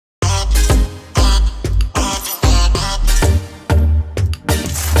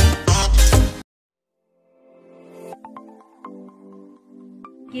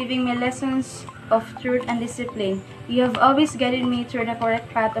giving me lessons of truth and discipline. You have always guided me through the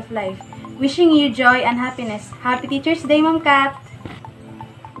correct path of life. Wishing you joy and happiness. Happy Teacher's Day, Ma'am Kat!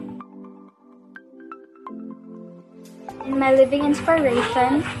 In my living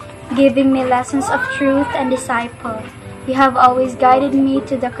inspiration, giving me lessons of truth and disciple. You have always guided me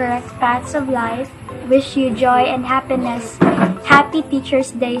to the correct paths of life. Wish you joy and happiness. Happy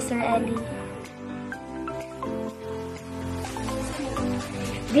Teacher's Day, Sir Ellie.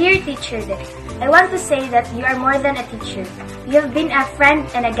 Dear Teacher Day, I want to say that you are more than a teacher. You have been a friend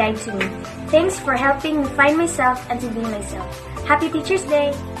and a guide to me. Thanks for helping me find myself and to be myself. Happy Teacher's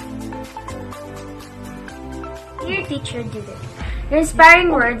Day! Dear Teacher Judith, your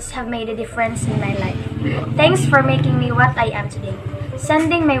inspiring words have made a difference in my life. Thanks for making me what I am today.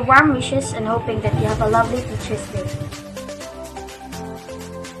 Sending my warm wishes and hoping that you have a lovely Teacher's Day.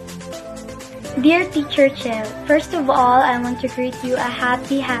 Dear Teacher Chel, first of all, I want to greet you a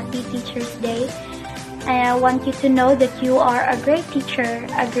happy Teacher's Day. I want you to know that you are a great teacher,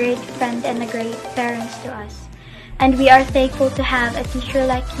 a great friend, and a great parent to us. And we are thankful to have a teacher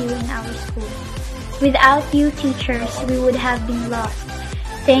like you in our school. Without you teachers, we would have been lost.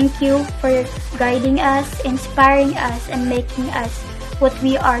 Thank you for guiding us, inspiring us, and making us what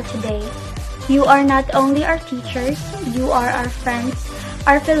we are today. You are not only our teachers, you are our friends,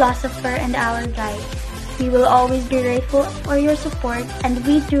 our philosopher, and our guide. We will always be grateful for your support, and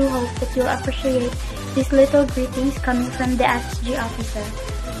we do hope that you'll appreciate these little greetings coming from the SSG officer.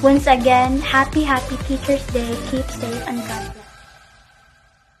 Once again, happy Teacher's Day. Keep safe and God bless.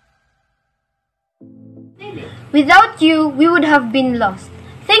 Without you, we would have been lost.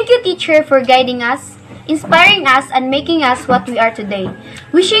 Thank you, teacher, for guiding us, inspiring us, and making us what we are today.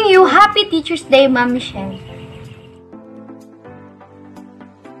 Wishing you happy Teacher's Day, Ma'am Michelle.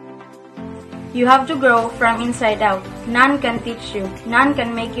 You have to grow from inside out. None can teach you. None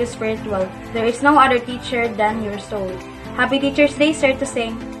can make you spiritual. There is no other teacher than your soul. Happy Teacher's Day, sir, to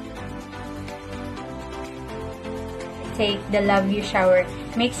sing. Take the love you shower.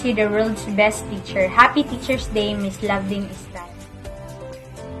 Makes you the world's best teacher. Happy Teacher's Day, Miss Loving Istan.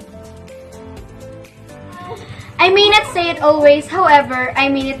 I may not say it always, however, I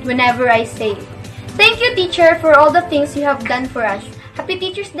mean it whenever I say it. Thank you, teacher, for all the things you have done for us. Happy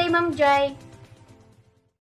Teacher's Day, Ma'am Jai.